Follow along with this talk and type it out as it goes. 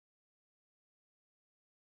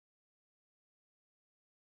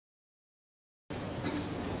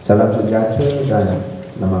Salam sejahtera dan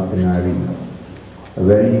selamat tengah hari. A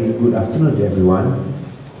very good afternoon to everyone.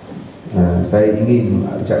 Saya ingin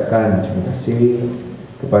mengucapkan terima kasih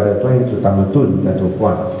kepada Tuan Terutama Tun dan Tuan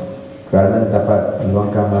Puan kerana dapat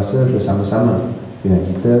meluangkan masa bersama-sama dengan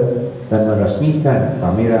kita dan merasmikan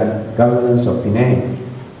pameran Governors of Penang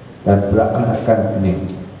dan Peranakan Penang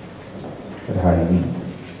pada hari ini.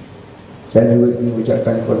 Saya juga ingin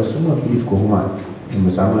mengucapkan kepada semua pilih hormat yang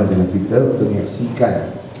bersama dengan kita untuk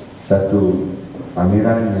menyaksikan satu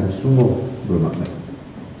pameran yang sungguh bermakna.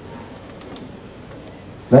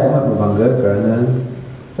 Saya amat berbangga kerana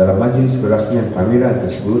dalam majlis perasmian pameran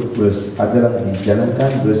tersebut adalah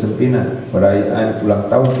dijalankan bersempena perayaan ulang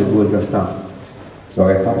tahun kedua Georgetown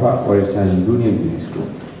sebagai tapak warisan dunia UNESCO.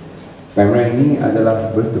 Pameran ini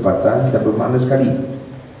adalah bertepatan dan bermakna sekali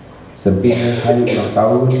sempena hari ulang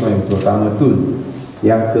tahun Tuan Terutama Tun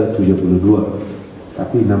yang ke-72,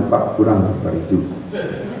 tapi nampak kurang daripada itu.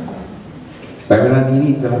 Pameran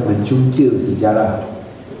ini telah mencungkil sejarah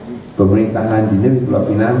pemerintahan di negeri Pulau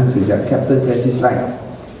Pinang sejak Kapten Francis Light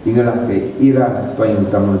hinggalah ke era Tuan Yang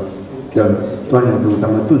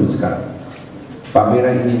Terutama Tun sekarang.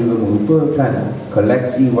 Pameran ini juga merupakan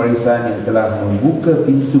koleksi warisan yang telah membuka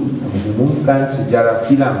pintu dan mengumumkan sejarah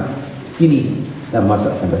silam kini dan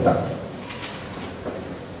masa akan datang.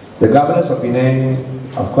 The Governors of Penang,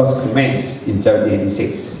 of course, commenced in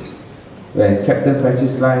 1786 when Captain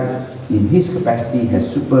Francis Light, in his capacity as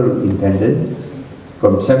Superintendent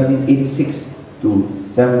from 1786 to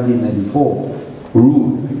 1794,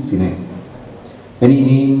 ruled Penang. Many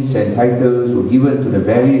names and titles were given to the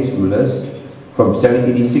various rulers from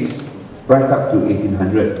 1786 right up to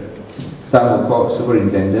 1800. Some were called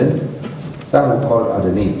Superintendent, some were called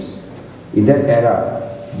other names. In that era,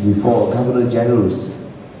 before Governor Generals,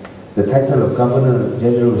 the title of Governor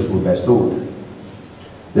Generals were bestowed.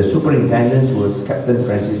 The superintendents was Captain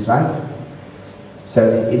Francis Light,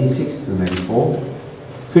 1786 to 94,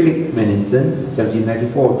 Philip Mannington,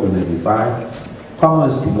 1794 to 95,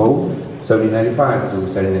 Thomas Pingo, 1795 to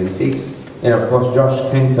 1796, and of course George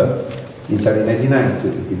Cantor in 1799 to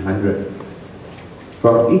 1800.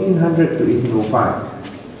 From 1800 to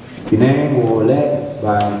 1805, Penang were led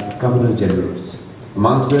by Governor Generals.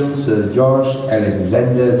 Amongst them Sir George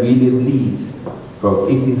Alexander William Lee from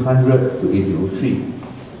 1800 to 1803,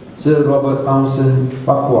 Sir Robert Townsend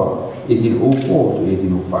Farquhar, 1804 to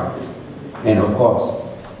 1805, and of course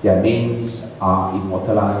their names are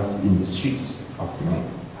immortalized in the streets of Penang.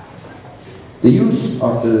 The use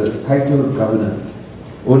of the title Governor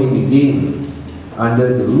only began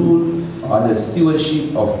under the rule or the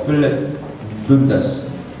stewardship of Philip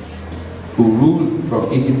Dundas, who ruled from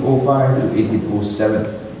 1805 to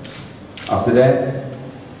 1807. After that,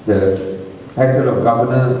 the title of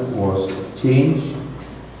Governor was changed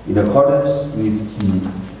in accordance with the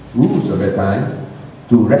rules of that time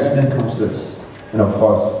to resident councillors, and of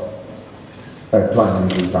course Tuan Yang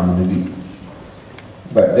Terutama Negeri.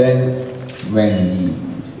 But then when the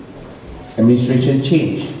administration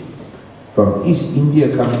changed from East India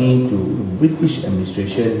Company to British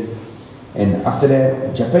administration, and after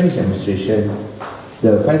that Japanese administration,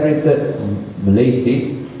 the Federated Malay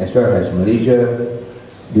States as well as Malaysia,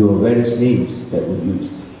 there were various names that were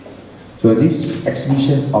used. So this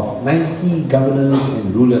exhibition of 90 governors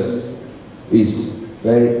and rulers is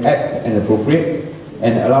very apt and appropriate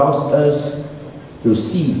and allows us to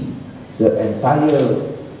see the entire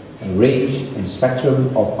range and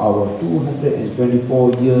spectrum of our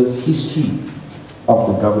 224 years history of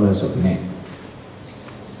the Governors of Penang.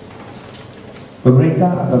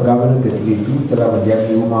 Pemerintah atau Governor ketika itu telah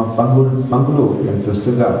mendiami rumah banglo yang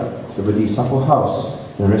tersegar seperti Saffo House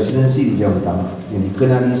dan residensi di Jam Utama yang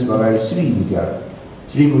dikenali sebagai Sri Mutiara.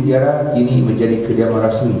 Sri Mutiara kini menjadi kediaman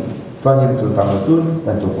rasmi Tuan Yang Terutama Tun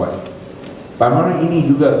dan Tuan Puan. Pameran ini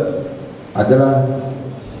juga adalah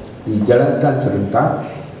dijalankan serentak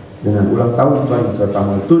dengan ulang tahun Tuan Yang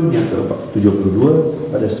Terutama Tun yang ke-72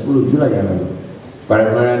 pada 10 Julai yang lalu.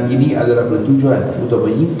 Pameran ini adalah bertujuan untuk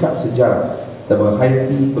menyingkap sejarah dan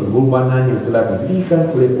menghayati pengorbanan yang telah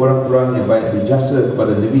diberikan oleh orang-orang yang banyak berjasa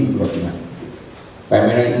kepada negeri Pulau Pinang.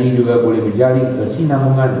 Pameran ini juga boleh menjalin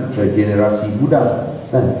kesinambungan ke generasi muda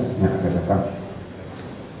dan yang akan datang.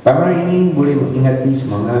 Pameran ini boleh mengingati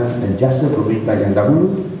semangat dan jasa pemerintah yang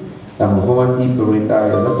dahulu dan menghormati pemerintah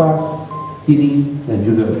yang lepas, kini dan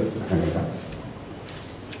juga akan datang.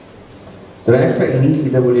 Dalam aspek ini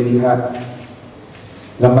kita boleh lihat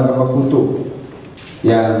gambar-gambar foto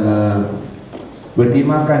yang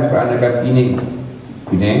bertemakan peranakan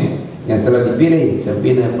Penang yang telah dipilih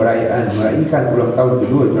sempena perayaan meraihkan ulang tahun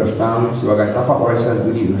kedua Georgetown sebagai tapak warisan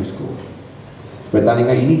dunia UNESCO.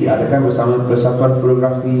 Pertandingan ini diadakan bersama Persatuan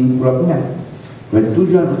Fotografi Pulau Pinang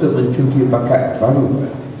bertujuan untuk mencungkil bakat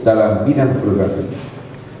baru dalam bidang fotografi.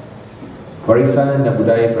 Warisan dan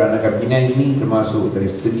budaya peranakan Penang ini termasuk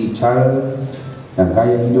dari segi cara dan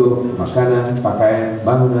gaya hidup, makanan, pakaian,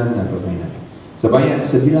 bangunan dan permainan. Sebanyak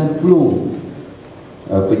 90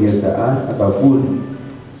 penyertaan ataupun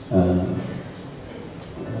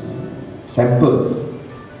sampel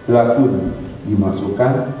telah pun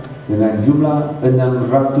dimasukkan dengan jumlah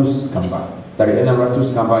 600 gambar. Dari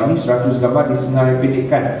 600 gambar ini, 100 gambar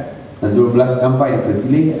disengajapendekkan dan 12 gambar yang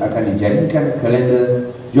terpilih akan dijadikan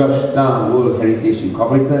kalender Georgetown World Heritage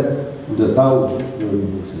Incorporated untuk tahun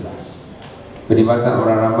 2011. Penglibatan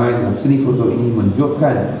orang ramai dalam seni foto ini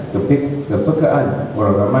menunjukkan kepekaan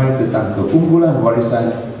orang ramai tentang keunggulan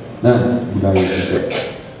warisan dan budaya kita.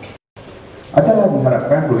 Adalah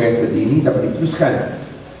diharapkan program seperti ini dapat diteruskan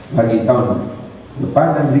bagi tahun depan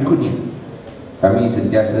dan berikutnya. Kami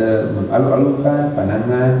sentiasa mengalur-alurkan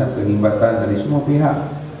pandangan dan penglibatan dari semua pihak,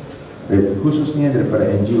 khususnya daripada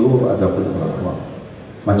NGO ataupun orang-orang.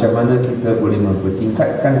 Macam mana kita boleh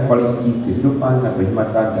mempertingkatkan kualiti kehidupan dan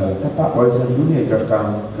perkhidmatan dalam tapak warisan dunia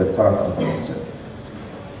Georgetown ke taraf antarabangsa.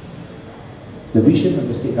 The vision of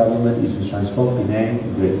the state government is to transform Penang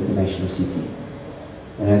into an international city.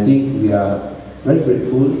 And I think we are very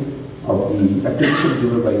grateful of the recognition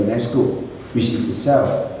given by UNESCO, which is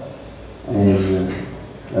itself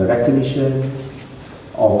a recognition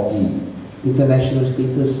of the international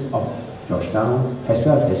status of Georgetown as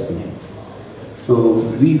well as Penang. So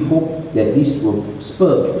we hope that this will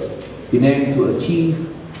spur Penang to achieve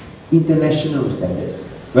international standards,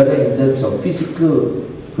 whether in terms of physical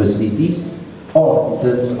facilities or in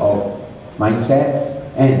terms of mindset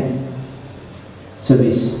and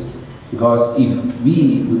service. Because if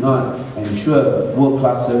we do not ensure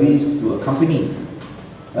world-class service to accompany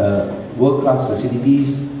world-class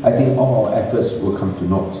facilities, I think all our efforts will come to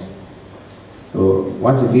naught. So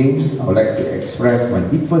once again, I would like to express my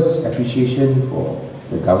deepest appreciation for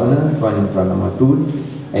the Governor, Tuan Yang Perdana Tun,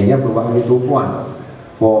 and Yang Berbahagia Tuan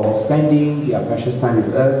for spending their precious time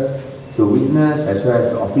with us to witness as well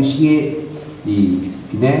as to officiate the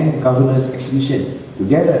Penang Governors Exhibition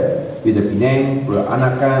together with the Penang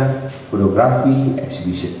Peranakan Photography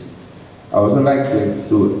Exhibition. I would also like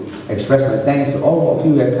to express my thanks to all of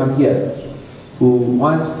you who have come here, who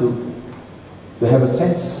wants to have a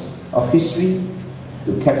sense of history,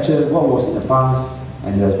 to capture what was in the past,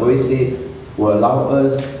 and as always said, will allow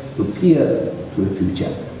us to peer to the future.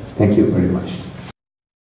 Thank you very much.